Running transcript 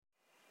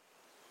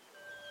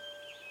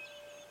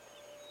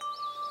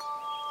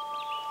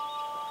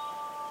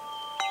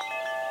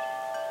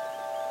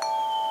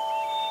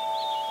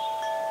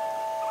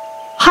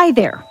Hi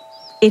there,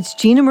 it's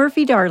Gina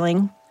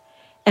Murphy-Darling,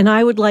 and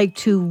I would like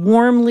to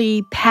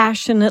warmly,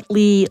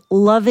 passionately,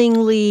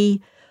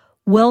 lovingly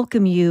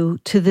welcome you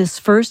to this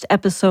first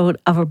episode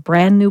of a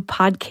brand new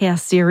podcast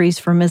series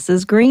for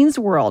Mrs. Green's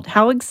World.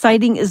 How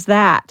exciting is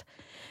that?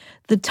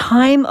 The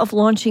time of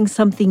launching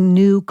something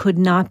new could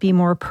not be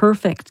more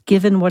perfect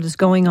given what is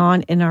going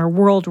on in our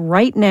world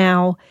right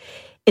now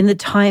in the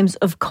times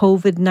of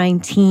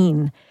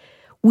COVID-19.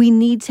 We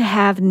need to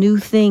have new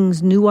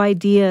things, new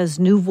ideas,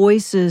 new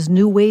voices,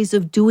 new ways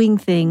of doing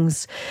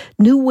things,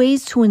 new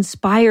ways to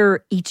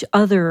inspire each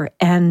other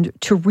and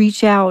to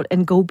reach out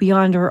and go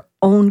beyond our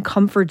own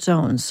comfort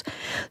zones.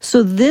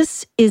 So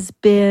this has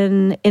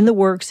been in the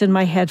works in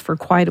my head for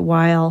quite a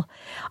while.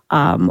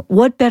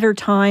 What better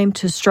time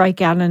to strike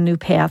out on a new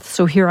path?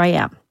 So here I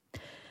am.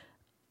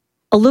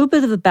 A little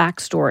bit of a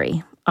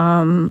backstory.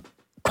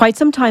 Quite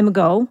some time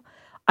ago,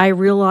 I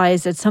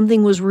realized that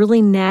something was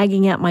really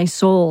nagging at my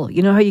soul.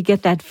 You know how you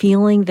get that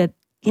feeling that,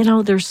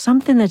 there's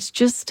something that's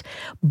just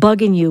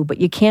bugging you, but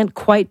you can't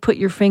quite put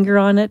your finger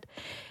on it?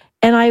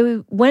 And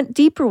I went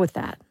deeper with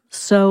that.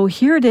 So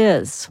here it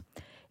is.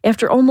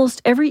 After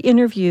almost every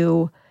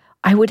interview,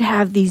 I would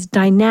have these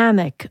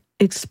dynamic,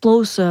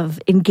 explosive,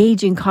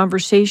 engaging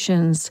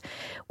conversations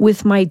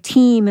with my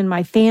team and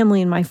my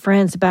family and my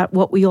friends about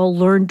what we all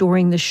learned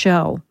during the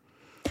show.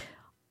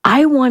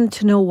 I wanted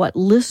to know what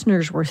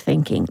listeners were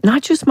thinking,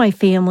 not just my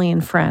family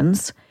and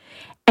friends,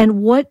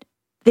 and what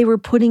they were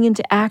putting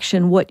into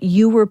action, what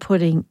you were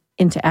putting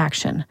into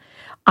action.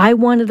 I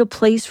wanted a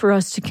place for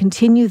us to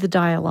continue the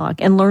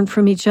dialogue and learn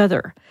from each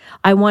other.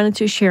 I wanted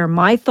to share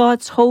my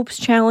thoughts, hopes,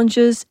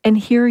 challenges, and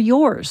hear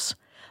yours.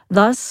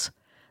 Thus,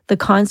 the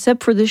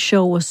concept for this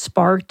show was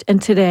sparked,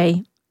 and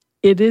today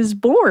it is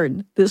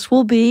born. This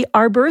will be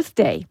our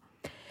birthday.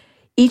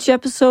 Each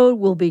episode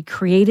will be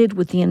created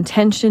with the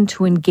intention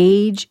to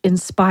engage,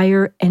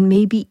 inspire, and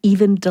maybe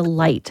even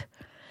delight.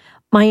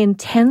 My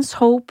intense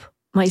hope,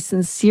 my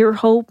sincere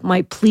hope,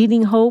 my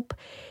pleading hope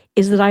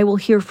is that I will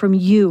hear from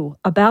you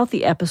about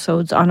the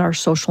episodes on our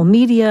social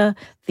media,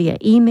 via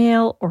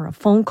email, or a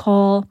phone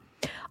call.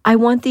 I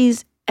want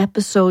these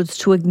episodes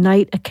to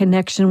ignite a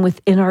connection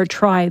within our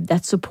tribe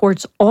that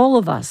supports all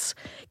of us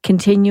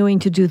continuing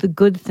to do the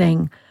good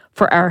thing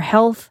for our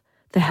health,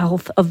 the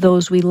health of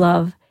those we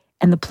love,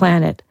 and the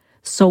planet.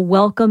 So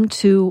welcome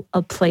to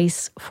A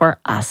Place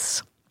for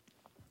Us.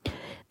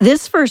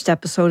 This first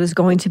episode is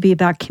going to be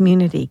about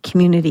community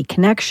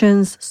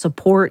connections,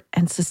 support,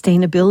 and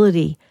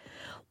sustainability.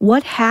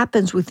 What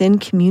happens within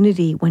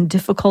community when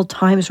difficult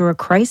times or a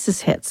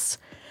crisis hits?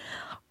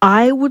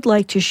 I would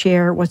like to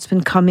share what's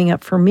been coming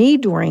up for me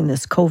during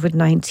this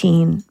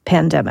COVID-19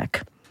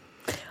 pandemic.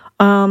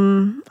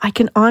 I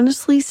can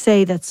honestly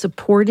say that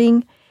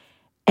supporting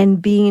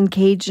and being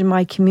engaged in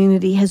my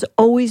community has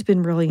always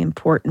been really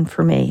important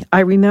for me.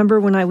 I remember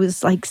when I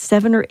was like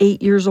 7 or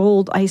 8 years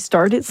old, I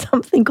started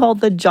something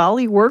called the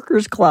Jolly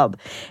Workers Club,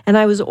 and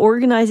I was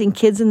organizing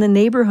kids in the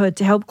neighborhood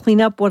to help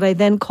clean up what I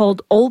then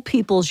called old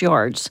people's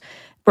yards.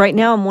 Right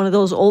now, I'm one of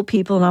those old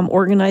people, and I'm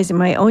organizing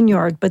my own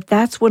yard, but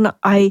that's when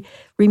I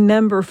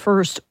remember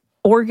first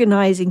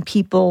organizing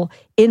people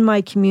in my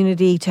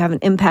community to have an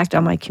impact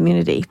on my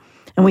community.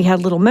 And we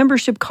had little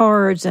membership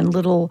cards and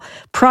little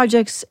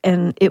projects,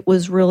 and it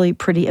was really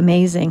pretty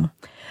amazing.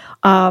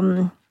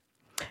 And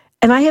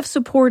I have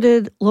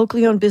supported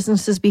locally owned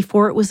businesses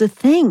before it was a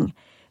thing,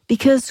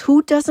 because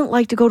who doesn't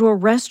like to go to a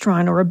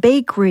restaurant or a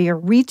bakery or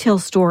retail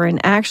store and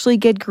actually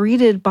get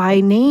greeted by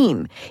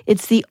name?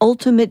 It's the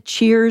ultimate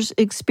cheers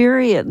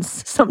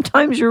experience.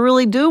 Sometimes you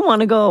really do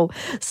want to go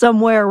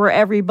somewhere where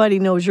everybody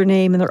knows your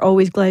name and they're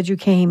always glad you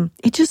came.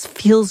 It just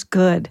feels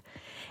good.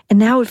 And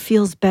now it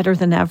feels better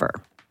than ever.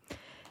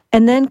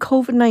 And then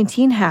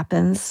COVID-19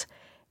 happens,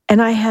 and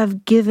I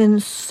have given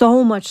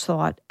so much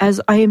thought,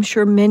 as I am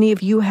sure many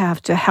of you have,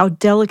 to how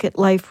delicate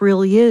life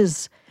really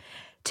is,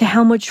 to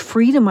how much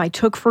freedom I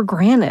took for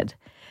granted,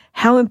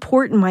 how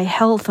important my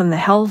health and the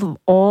health of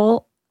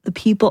all the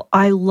people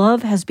I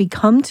love has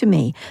become to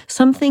me.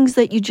 Some things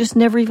that you just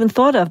never even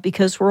thought of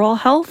because we're all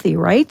healthy,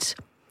 right?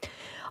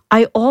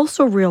 I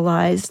also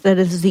realized that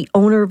as the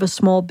owner of a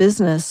small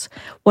business,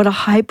 what a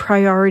high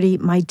priority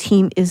my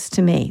team is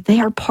to me. They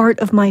are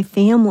part of my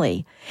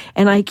family,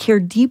 and I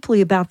care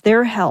deeply about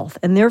their health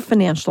and their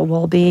financial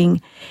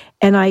well-being,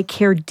 and I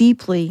care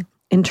deeply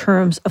in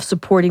terms of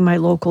supporting my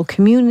local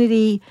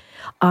community,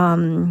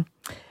 and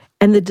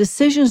the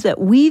decisions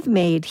that we've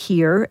made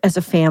here as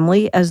a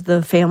family, as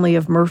the family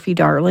of Murphy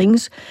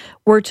Darlings,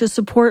 were to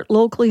support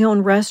locally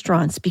owned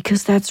restaurants,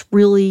 because that's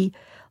really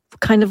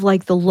kind of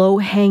like the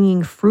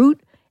low-hanging fruit,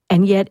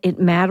 and yet it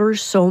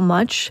matters so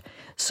much.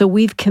 So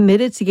we've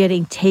committed to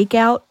getting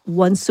takeout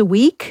once a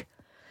week,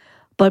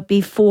 but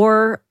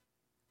before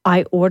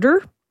I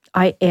order,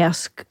 I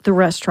ask the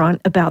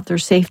restaurant about their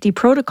safety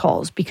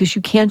protocols, because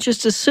you can't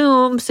just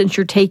assume, since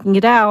you're taking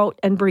it out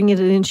and bringing it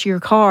into your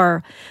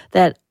car,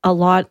 that a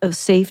lot of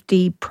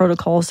safety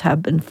protocols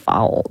have been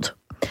followed.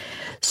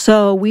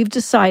 So we've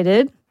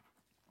decided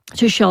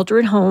to shelter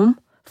at home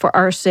for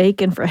our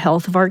sake and for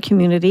health of our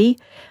community.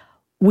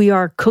 We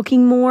are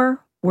cooking more.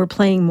 We're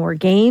playing more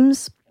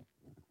games.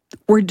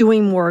 We're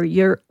doing more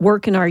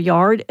work in our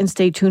yard, and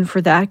stay tuned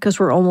for that because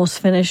we're almost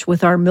finished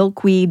with our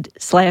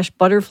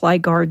milkweed/butterfly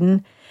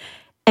garden.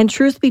 And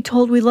truth be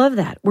told, we love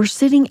that. We're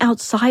sitting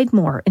outside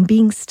more and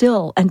being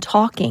still and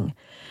talking.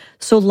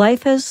 So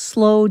life has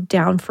slowed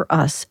down for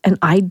us, and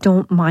I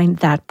don't mind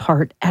that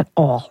part at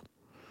all.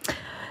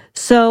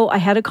 So I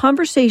had a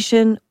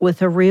conversation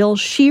with a real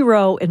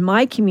shero in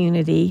my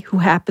community who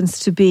happens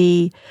to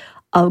be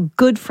a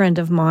good friend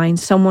of mine,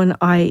 someone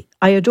I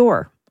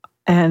adore.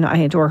 And I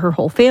adore her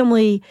whole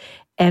family,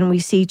 and we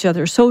see each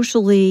other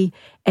socially.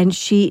 And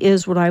she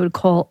is what I would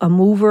call a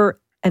mover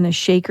and a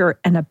shaker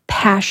and a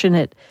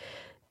passionate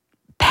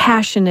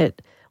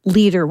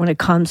leader when it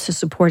comes to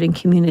supporting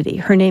community.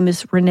 Her name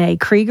is Renee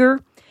Kreager.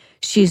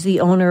 She's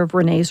the owner of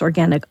Renee's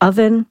Organic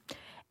Oven.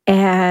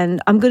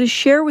 And I'm going to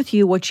share with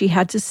you what she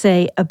had to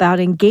say about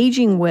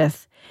engaging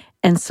with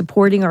and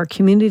supporting our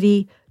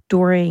community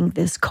during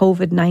this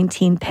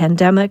COVID-19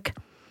 pandemic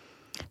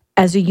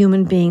as a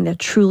human being that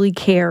truly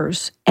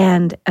cares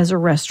and as a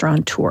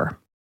restaurateur.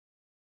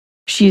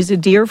 She's a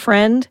dear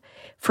friend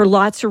for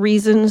lots of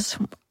reasons.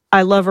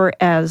 I love her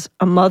as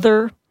a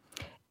mother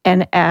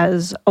and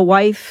as a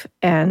wife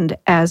and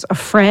as a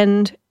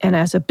friend and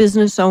as a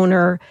business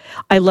owner.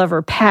 I love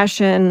her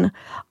passion.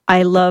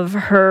 I love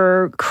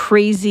her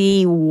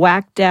crazy,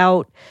 whacked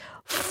out,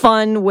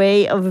 fun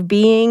way of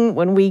being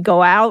when we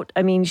go out.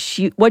 I mean,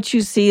 what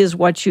you see is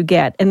what you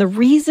get. And the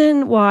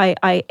reason why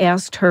I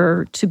asked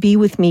her to be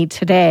with me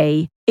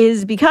today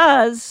is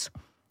because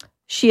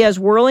she has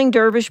whirling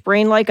dervish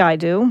brain like I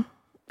do.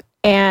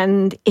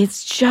 And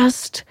it's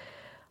just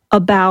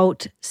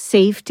about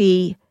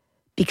safety,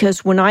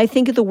 because when I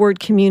think of the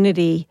word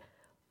community,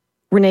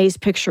 Renee's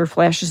picture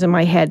flashes in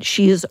my head.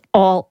 She is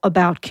all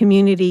about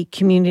community,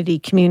 community,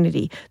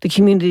 community. The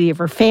community of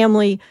her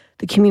family,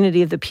 the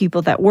community of the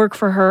people that work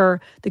for her,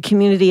 the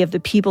community of the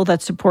people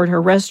that support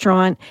her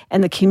restaurant,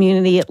 and the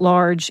community at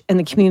large, and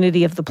the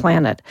community of the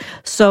planet.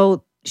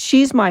 So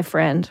she's my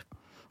friend.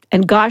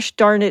 And gosh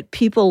darn it,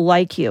 people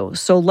like you.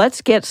 So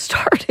let's get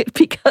started,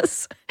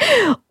 because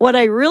what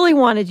I really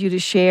wanted you to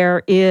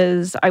share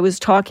is I was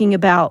talking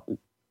about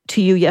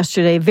to you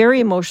yesterday, very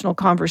emotional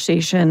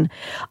conversation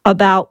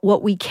about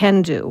what we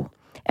can do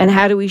and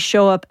how do we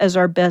show up as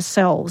our best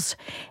selves.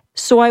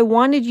 So I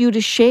wanted you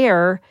to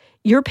share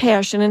your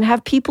passion and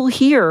have people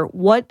hear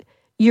what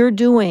you're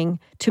doing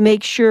to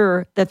make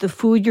sure that the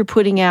food you're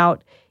putting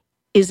out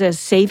is as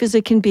safe as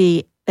it can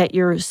be, that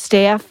your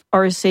staff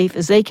are as safe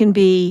as they can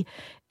be,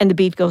 and the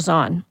beat goes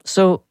on.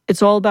 So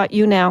it's all about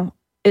you now.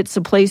 It's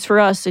a place for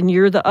us, and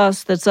you're the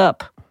us that's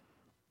up.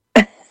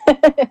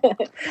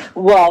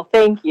 Well,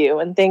 thank you.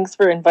 And thanks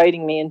for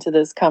inviting me into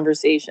this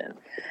conversation.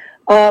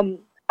 I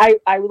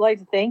would like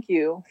to thank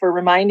you for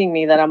reminding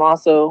me that I'm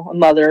also a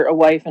mother, a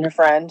wife, and a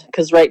friend.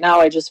 Because right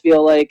now I just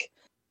feel like,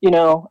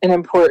 an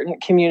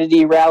important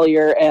community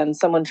rallier and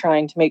someone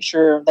trying to make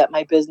sure that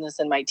my business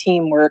and my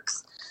team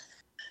works.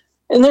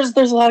 And there's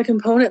a lot of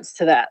components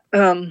to that.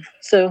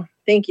 So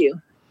thank you.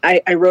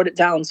 I wrote it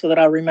down so that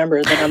I'll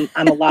remember that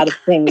I'm a lot of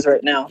things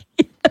right now.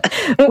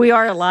 We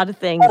are a lot of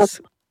things.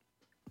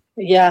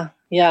 Yeah.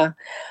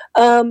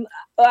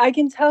 I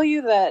can tell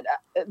you that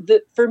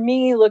for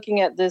me,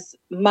 looking at this,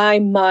 my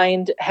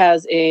mind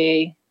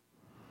it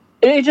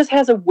just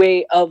has a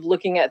way of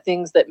looking at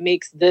things that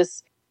makes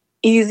this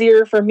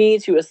easier for me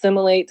to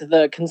assimilate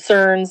the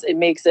concerns. It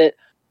makes it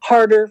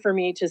harder for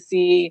me to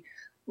see,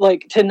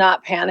 to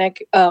not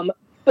panic.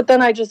 But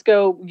then I just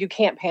go, you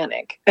can't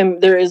panic.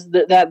 And there's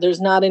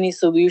not any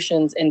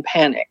solutions in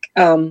panic.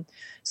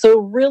 So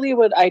really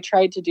what I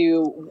tried to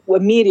do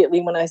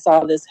immediately when I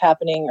saw this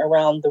happening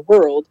around the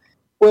world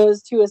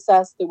was to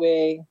assess the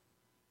way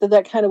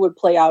that kind of would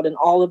play out in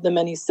all of the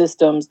many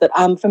systems that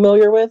I'm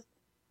familiar with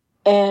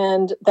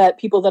and that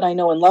people that I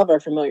know and love are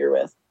familiar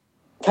with,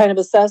 kind of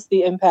assess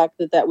the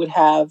impact that would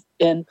have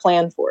and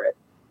plan for it.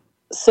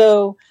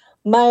 So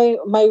my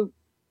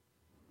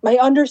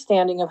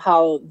understanding of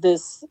how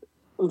this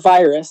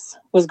virus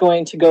was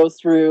going to go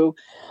through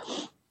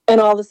and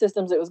all the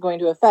systems it was going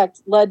to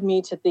affect led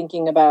me to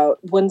thinking about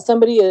when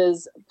somebody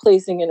is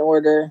placing an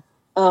order,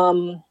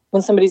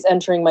 when somebody's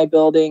entering my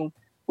building,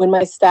 when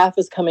my staff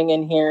is coming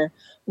in here,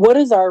 what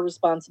is our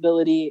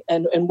responsibility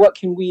and what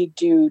can we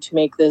do to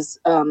make this,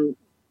 to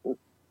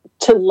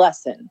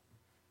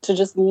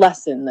just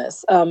lessen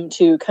this,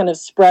 to kind of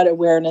spread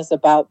awareness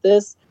about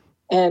this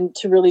and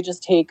to really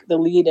just take the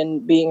lead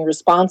in being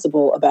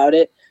responsible about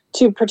it,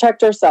 to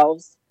protect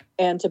ourselves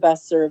and to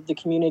best serve the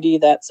community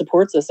that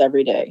supports us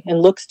every day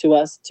and looks to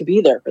us to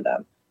be there for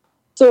them.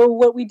 So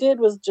what we did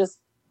was just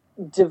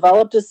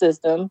developed a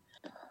system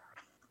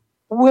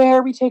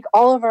where we take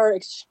all of our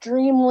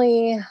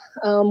extremely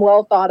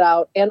well thought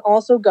out and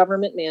also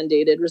government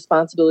mandated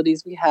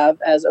responsibilities we have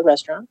as a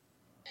restaurant.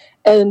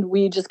 And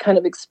we just kind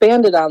of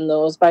expanded on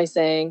those by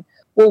saying,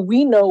 well,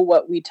 we know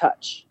what we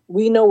touch.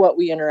 We know what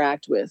we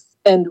interact with.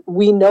 And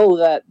we know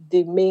that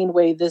the main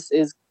way this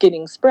is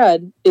getting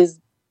spread is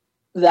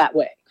that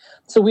way.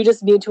 So we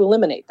just need to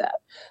eliminate that.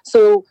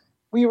 So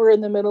we were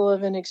in the middle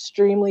of an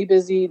extremely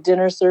busy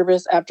dinner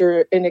service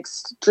after an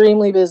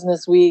extremely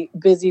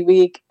busy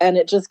week. And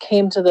it just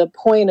came to the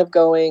point of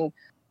going,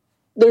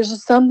 there's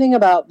just something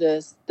about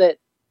this that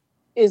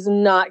is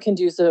not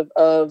conducive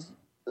of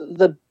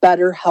the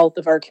better health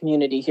of our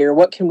community here.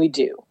 What can we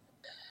do?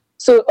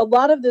 So a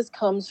lot of this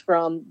comes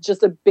from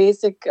just a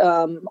basic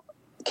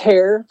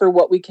care for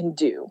what we can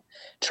do,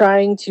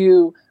 trying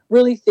to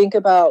really think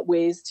about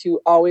ways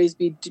to always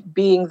be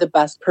being the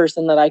best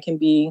person that I can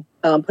be,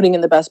 putting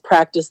in the best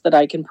practice that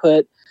I can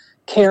put,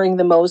 caring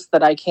the most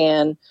that I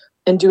can,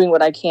 and doing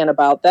what I can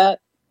about that.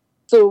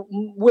 So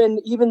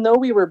even though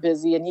we were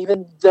busy and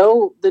even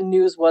though the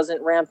news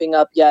wasn't ramping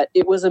up yet,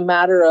 it was a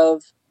matter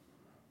of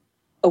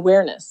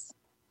awareness.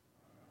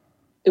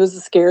 It was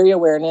a scary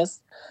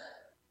awareness.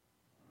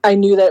 I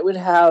knew that it would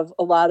have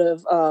a lot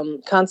of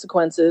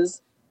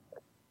consequences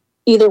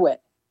either way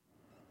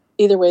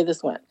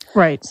this went.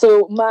 Right.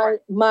 So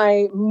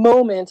my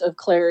moment of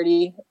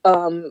clarity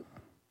allowed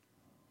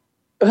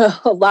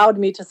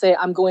me to say,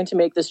 I'm going to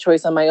make this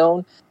choice on my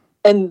own.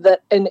 And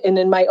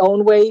in my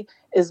own way,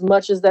 as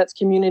much as that's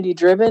community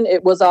driven,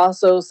 it was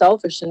also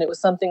selfish. And it was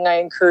something I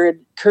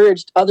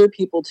encouraged other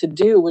people to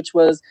do, which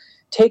was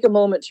take a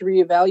moment to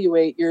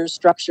reevaluate your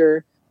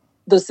structure,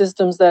 the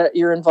systems that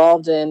you're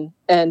involved in.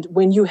 And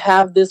when you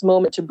have this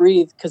moment to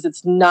breathe, because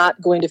it's not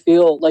going to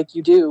feel like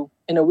you do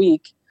in a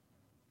week,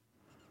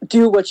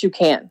 do what you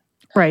can.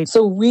 Right.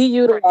 So we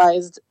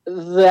utilized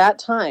that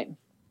time.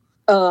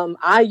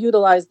 I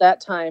utilized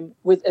that time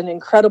with an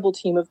incredible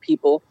team of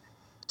people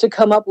to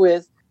come up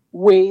with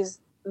ways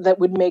that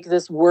would make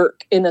this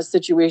work in a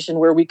situation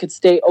where we could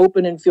stay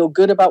open and feel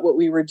good about what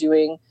we were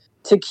doing,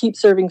 to keep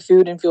serving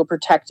food and feel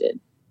protected.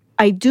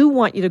 I do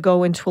want you to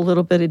go into a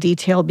little bit of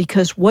detail,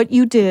 because what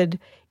you did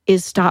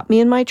is stop me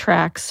in my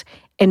tracks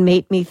and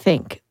make me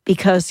think,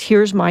 because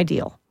here's my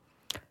deal.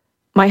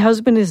 My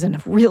husband is in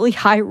a really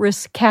high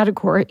risk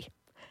category,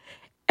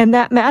 and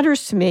that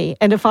matters to me.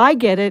 And if I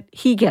get it,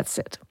 he gets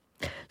it.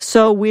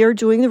 So we're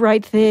doing the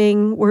right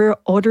thing. We're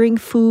ordering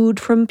food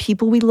from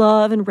people we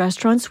love and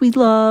restaurants we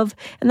love,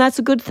 and that's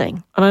a good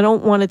thing. And I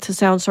don't want it to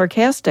sound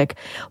sarcastic,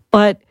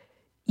 but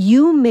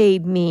you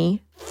made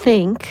me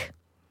think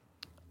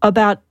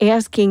about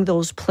asking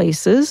those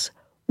places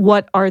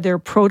what are their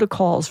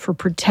protocols for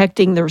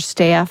protecting their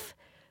staff,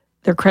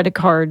 their credit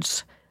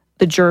cards,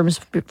 the germs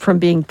from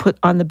being put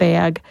on the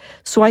bag.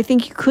 So I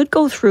think you could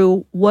go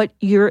through what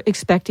you're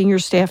expecting your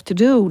staff to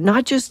do,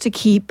 not just to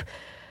keep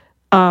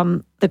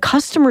the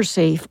customer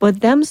safe, but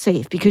them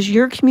safe, because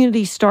your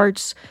community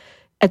starts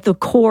at the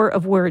core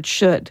of where it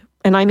should.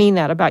 And I mean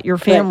that about your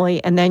family,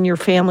 right, and then your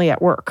family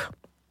at work.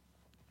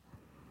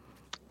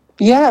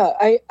 Yeah,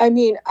 I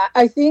mean,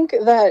 I think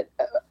that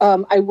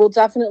I will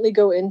definitely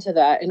go into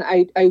that. And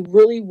I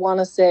really want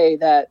to say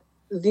that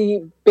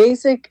the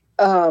basic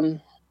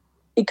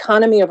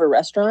economy of a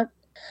restaurant,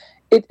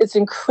 it's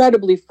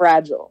incredibly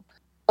fragile.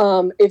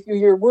 If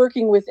you're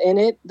working within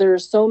it,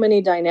 there's so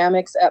many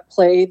dynamics at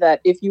play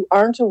that if you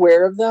aren't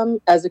aware of them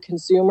as a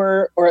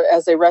consumer or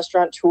as a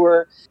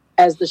restaurateur,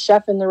 as the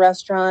chef in the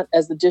restaurant,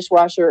 as the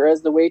dishwasher, or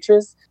as the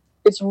waitress,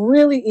 it's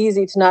really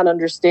easy to not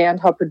understand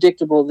how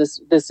predictable this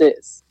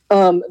is.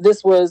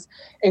 This was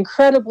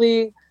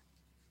incredibly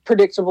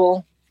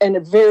predictable and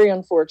very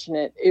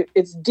unfortunate.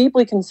 It's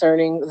deeply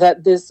concerning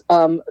that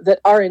that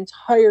our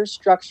entire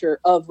structure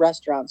of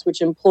restaurants,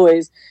 which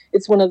employs,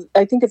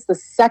 I think it's the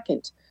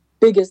second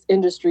biggest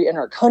industry in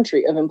our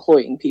country of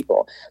employing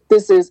people.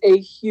 This is a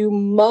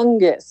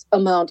humongous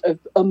amount of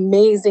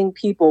amazing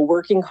people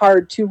working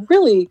hard to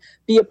really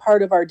be a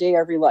part of our day,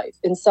 every life.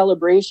 In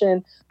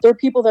celebration, there are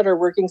people that are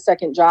working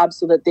second jobs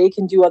so that they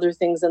can do other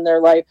things in their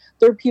life.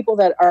 There are people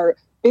that are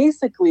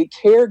basically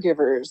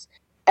caregivers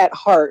at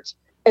heart,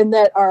 and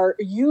that are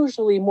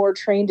usually more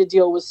trained to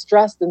deal with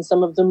stress than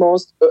some of the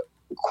most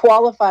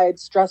qualified,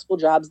 stressful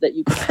jobs that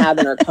you can have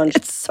in our country.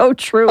 It's so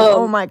true.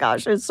 Oh my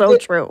gosh, it's so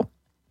true.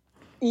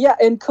 Yeah,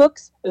 and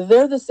cooks,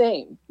 they're the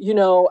same. You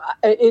know,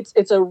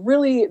 it's a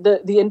really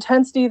the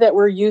intensity that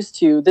we're used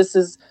to. This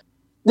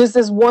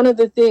is one of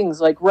the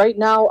things. Like right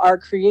now, our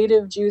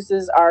creative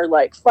juices are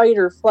like fight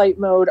or flight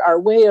mode.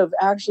 Our way of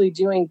actually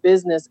doing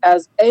business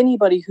as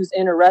anybody who's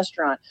in a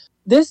restaurant.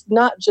 This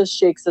not just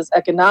shakes us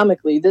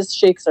economically. This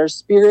shakes our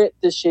spirit.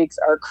 This shakes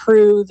our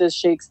crew. This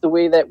shakes the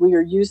way that we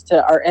are used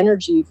to our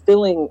energy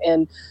filling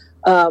and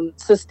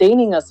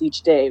sustaining us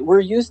each day. We're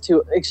used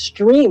to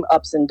extreme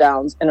ups and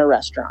downs in a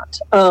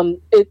restaurant.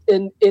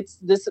 It's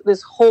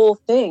this whole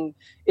thing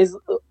is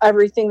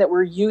everything that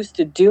we're used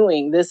to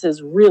doing. This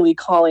is really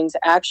calling to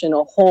action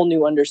a whole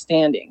new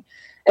understanding.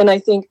 And I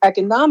think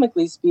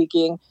economically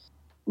speaking,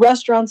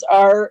 restaurants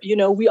are,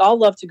 we all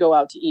love to go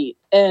out to eat.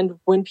 And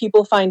when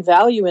people find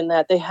value in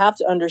that, they have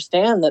to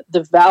understand that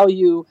the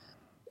value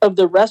of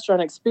the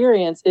restaurant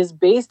experience is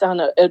based on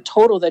a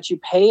total that you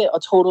pay, a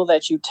total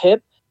that you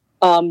tip.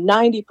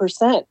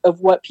 90%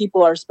 of what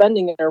people are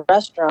spending in a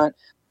restaurant,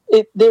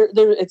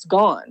 it's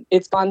gone.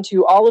 It's gone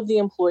to all of the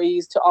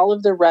employees, to all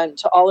of the rent,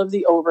 to all of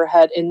the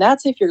overhead. And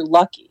that's if you're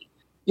lucky,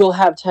 you'll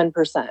have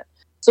 10%.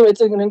 So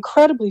it's an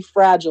incredibly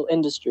fragile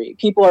industry.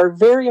 People are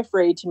very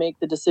afraid to make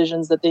the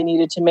decisions that they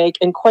needed to make.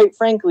 And quite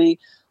frankly,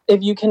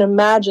 if you can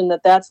imagine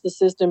that that's the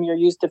system you're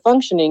used to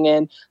functioning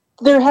in,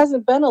 there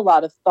hasn't been a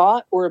lot of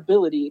thought or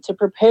ability to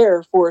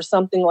prepare for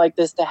something like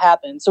this to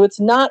happen. So it's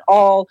not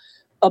all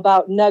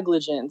about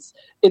negligence.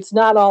 It's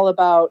not all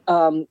about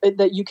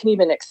that you can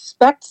even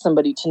expect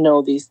somebody to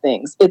know these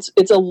things. It's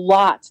a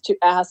lot to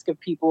ask of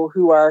people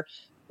who are,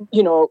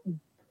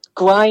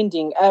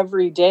 grinding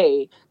every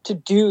day to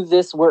do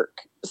this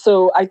work.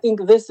 So I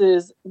think this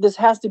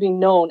has to be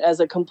known as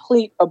a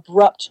complete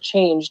abrupt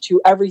change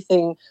to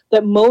everything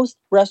that most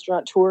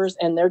restaurateurs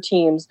and their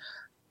teams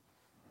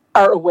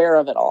are aware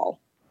of at all.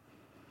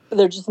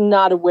 They're just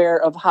not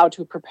aware of how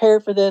to prepare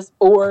for this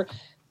or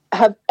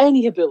have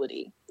any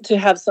ability to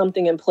have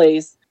something in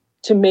place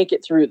to make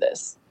it through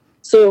this.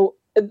 So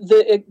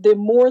the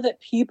more that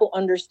people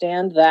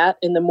understand that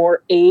and the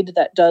more aid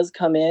that does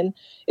come in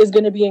is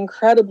going to be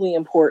incredibly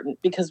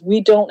important, because we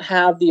don't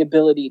have the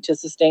ability to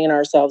sustain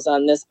ourselves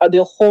on this.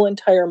 The whole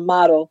entire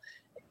model,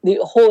 the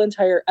whole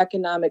entire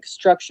economic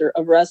structure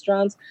of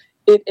restaurants,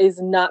 it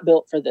is not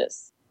built for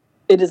this.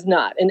 It is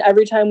not. And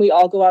every time we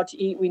all go out to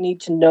eat, we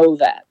need to know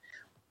that.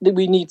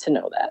 We need to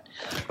know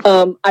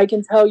that. I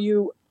can tell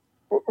you,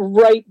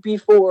 right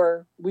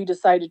before we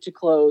decided to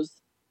close,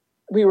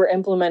 we were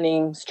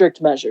implementing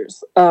strict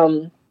measures.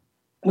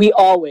 We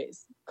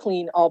always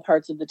clean all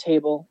parts of the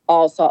table,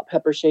 all salt,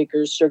 pepper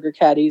shakers, sugar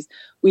caddies.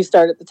 We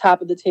start at the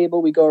top of the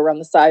table. We go around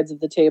the sides of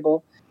the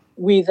table.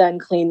 We then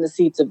clean the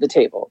seats of the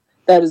table.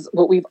 That is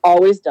what we've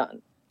always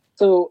done.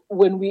 So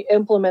when we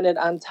implemented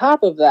on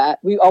top of that,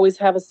 we always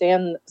have a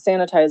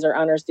sanitizer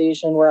on our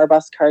station where our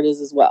bus card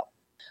is as well.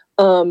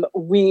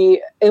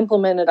 We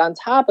implemented on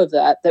top of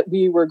that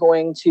we were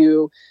going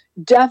to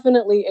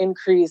definitely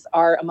increase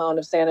our amount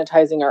of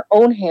sanitizing our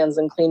own hands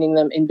and cleaning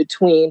them in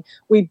between.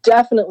 We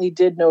definitely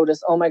did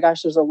notice, oh my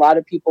gosh, there's a lot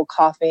of people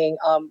coughing.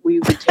 We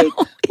would take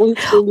bleach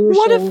solutions.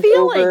 What a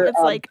feeling. Over, it's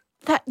like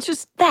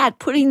that,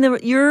 putting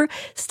your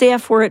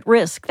staff were at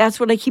risk. That's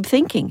what I keep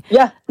thinking.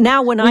 Yeah.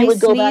 Now when I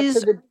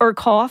sneeze or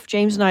cough,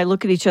 James and I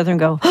look at each other and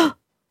go, oh,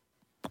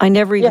 I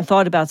never even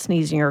thought about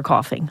sneezing or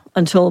coughing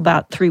until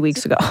about 3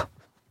 weeks ago.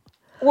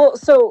 Well,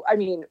 so, I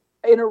mean,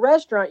 in a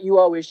restaurant, you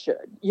always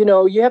should.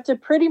 You have to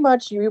pretty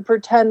much, you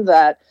pretend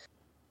that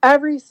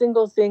every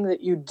single thing that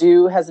you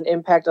do has an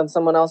impact on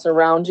someone else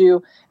around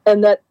you,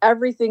 and that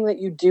everything that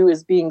you do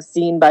is being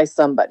seen by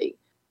somebody.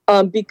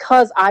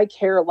 Because I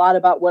care a lot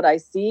about what I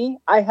see,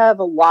 I have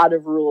a lot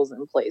of rules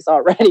in place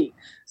already.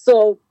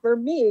 So for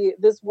me,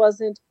 this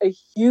wasn't a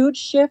huge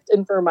shift,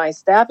 and for my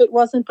staff, it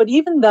wasn't. But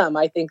even them,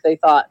 I think they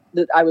thought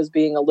that I was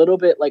being a little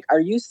bit like,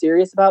 are you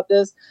serious about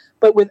this?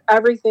 But with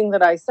everything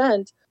that I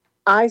sent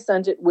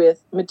it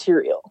with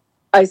material.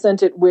 I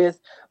sent it with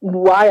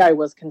why I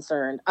was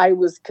concerned. I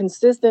was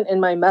consistent in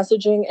my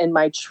messaging and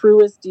my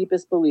truest,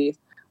 deepest belief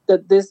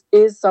that this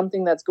is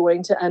something that's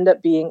going to end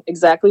up being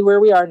exactly where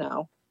we are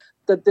now.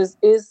 That this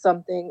is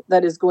something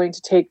that is going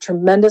to take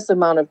tremendous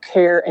amount of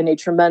care and a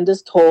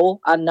tremendous toll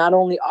on not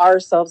only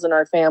ourselves and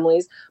our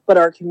families, but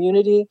our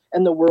community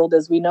and the world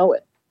as we know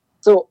it.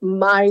 So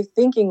my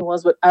thinking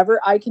was,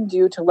 whatever I can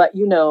do to let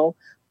you know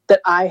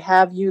that I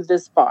have you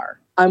this far,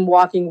 I'm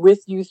walking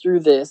with you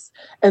through this,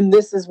 and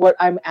this is what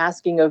I'm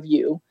asking of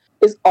you,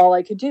 is all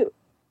I could do.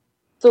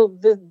 So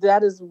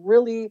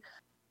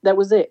that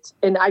was it.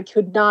 And I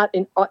could not,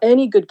 in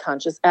any good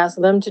conscience, ask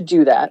them to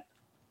do that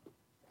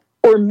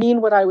or mean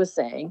what I was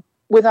saying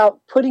without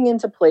putting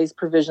into place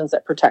provisions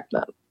that protect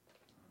them.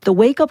 The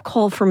wake-up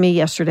call for me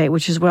yesterday,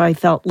 which is what I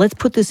felt, let's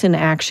put this in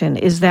action,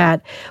 is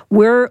that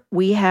where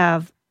we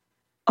have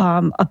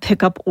a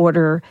pickup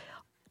order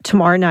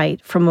tomorrow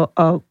night from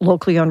a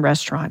locally owned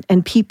restaurant,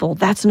 and people,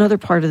 that's another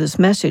part of this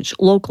message,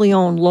 locally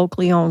owned. One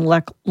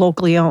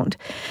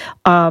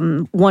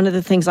of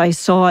the things I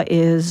saw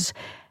is,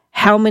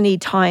 how many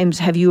times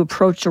have you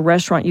approached a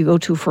restaurant you go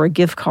to for a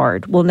gift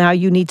card? Well, now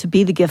you need to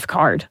be the gift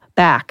card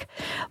back.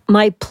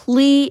 My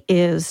plea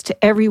is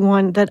to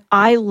everyone that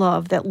I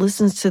love that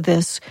listens to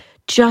this,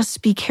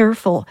 just be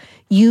careful.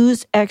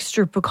 Use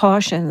extra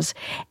precautions.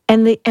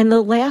 And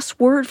the last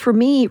word for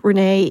me,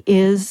 Renee,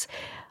 is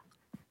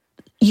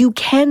you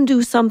can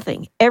do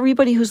something.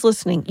 Everybody who's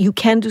listening, you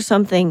can do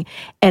something.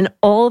 And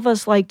all of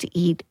us like to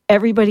eat.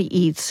 Everybody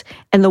eats.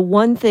 And the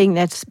one thing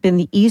that's been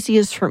the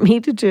easiest for me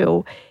to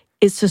do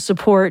is to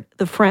support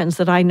the friends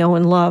that I know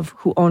and love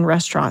who own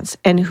restaurants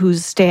and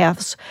whose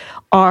staffs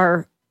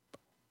are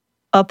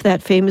up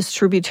that famous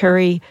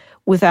tributary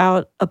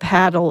without a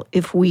paddle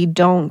if we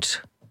don't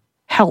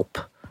help,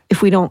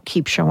 if we don't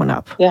keep showing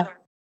up. Yeah.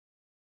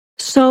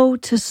 So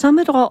to sum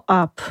it all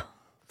up,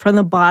 from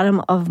the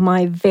bottom of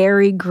my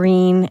very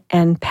green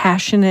and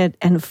passionate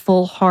and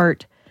full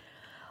heart,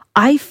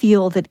 I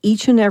feel that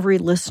each and every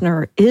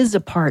listener is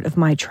a part of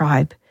my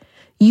tribe.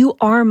 You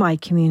are my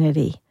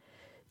community.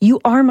 You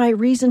are my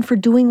reason for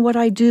doing what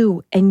I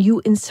do, and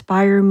you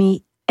inspire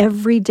me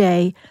every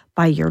day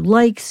by your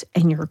likes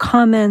and your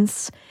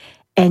comments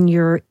and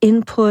your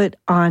input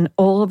on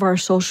all of our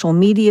social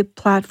media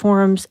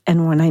platforms,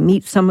 and when I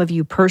meet some of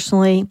you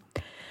personally.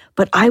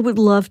 but I would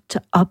love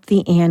to up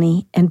the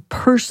ante and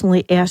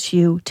personally ask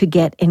you to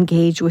get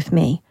engaged with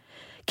me.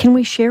 Can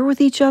we share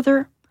with each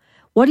other?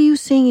 What are you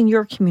seeing in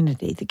your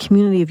community, the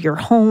community of your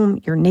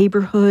home, your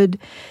neighborhood,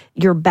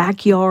 your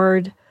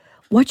backyard?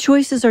 What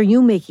choices are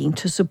you making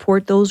to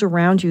support those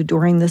around you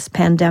during this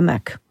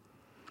pandemic?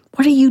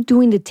 What are you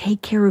doing to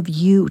take care of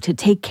you, to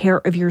take care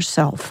of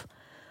yourself?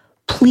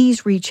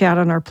 Please reach out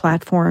on our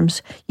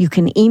platforms. You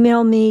can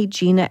email me,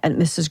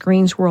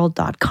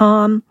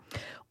 Gina@mrsgreensworld.com,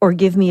 or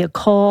give me a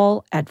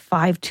call at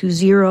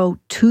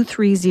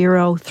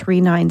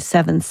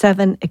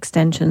 520-230-3977,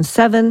 extension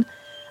 7.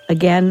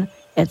 Again,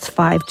 it's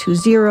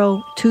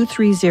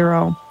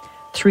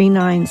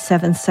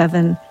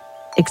 520-230-3977,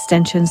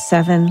 extension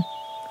 7.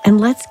 And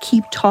let's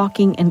keep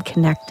talking and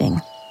connecting.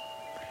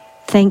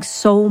 Thanks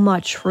so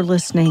much for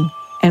listening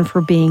and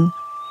for being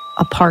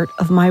a part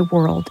of my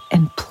world.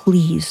 And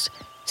please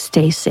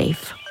stay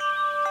safe.